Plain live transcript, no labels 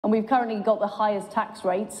and we've currently got the highest tax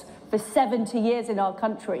rates for 70 years in our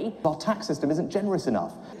country. Our tax system isn't generous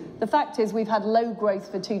enough. The fact is we've had low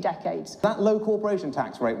growth for 2 decades. That low corporation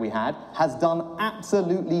tax rate we had has done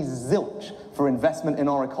absolutely zilch for investment in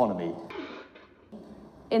our economy.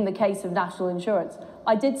 In the case of national insurance,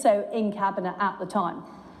 I did so in Cabinet at the time.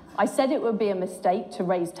 I said it would be a mistake to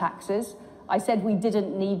raise taxes. I said we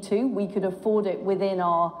didn't need to. We could afford it within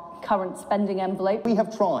our current spending envelope. We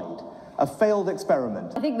have tried a failed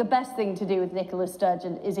experiment. I think the best thing to do with Nicola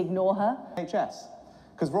Sturgeon is ignore her. NHS.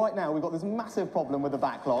 Because right now we've got this massive problem with the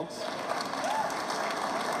backlogs.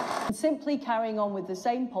 Simply carrying on with the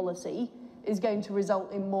same policy is going to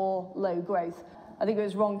result in more low growth. I think it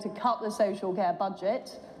was wrong to cut the social care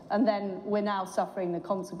budget, and then we're now suffering the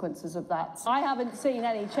consequences of that. I haven't seen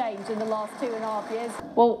any change in the last 2.5 years.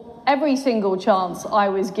 Well, every single chance I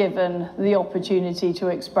was given the opportunity to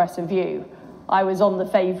express a view, I was on the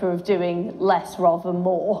favour of doing less rather than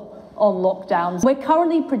more on lockdowns. We're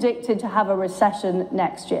currently predicted to have a recession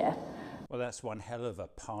next year. Well, that's one hell of a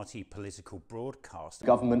party political broadcast.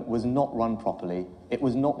 Government was not run properly, it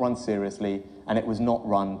was not run seriously, and it was not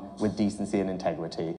run with decency and integrity.